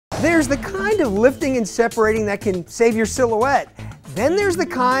There's the kind of lifting and separating that can save your silhouette. Then there's the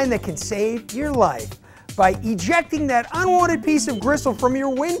kind that can save your life by ejecting that unwanted piece of gristle from your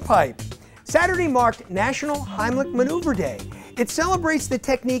windpipe. Saturday marked National Heimlich Maneuver Day. It celebrates the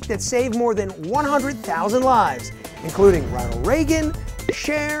technique that saved more than 100,000 lives, including Ronald Reagan,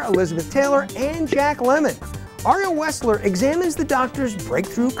 Cher, Elizabeth Taylor, and Jack Lemmon. Ariel Wessler examines the doctor's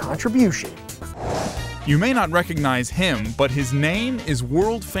breakthrough contribution. You may not recognize him, but his name is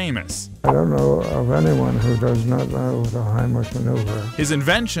world famous. I don't know of anyone who does not know the Heimlich Maneuver. His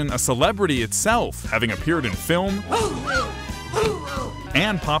invention, a celebrity itself, having appeared in film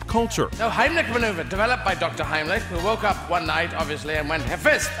and pop culture. The Heimlich Maneuver, developed by Dr. Heimlich, who woke up one night, obviously, and went, a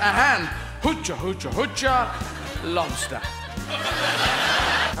fist, a hand, hoocha, hoocha, hoocha, lobster.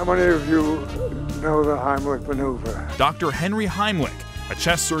 How many of you know the Heimlich Maneuver? Dr. Henry Heimlich, a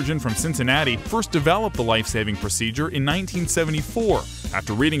chest surgeon from Cincinnati, first developed the life-saving procedure in 1974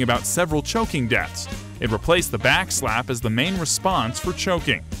 after reading about several choking deaths. It replaced the back slap as the main response for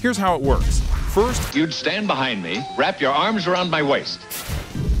choking. Here's how it works. First, you'd stand behind me, wrap your arms around my waist.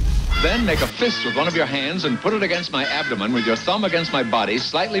 Then make a fist with one of your hands and put it against my abdomen with your thumb against my body,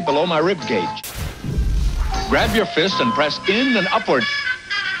 slightly below my rib cage. Grab your fist and press in and upward.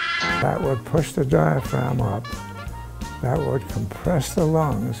 That would push the diaphragm up. That would compress the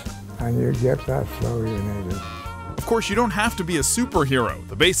lungs, and you get that flow you needed. Of course, you don't have to be a superhero.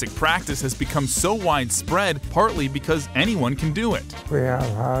 The basic practice has become so widespread, partly because anyone can do it. We have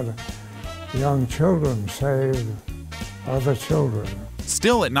had young children save other children.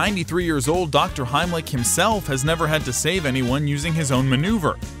 Still, at 93 years old, Dr. Heimlich himself has never had to save anyone using his own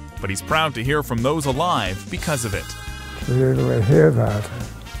maneuver. But he's proud to hear from those alive because of it. To be able to hear that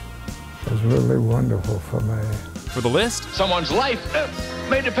is really wonderful for me. For The List, someone's life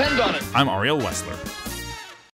may depend on it. I'm Ariel Wessler.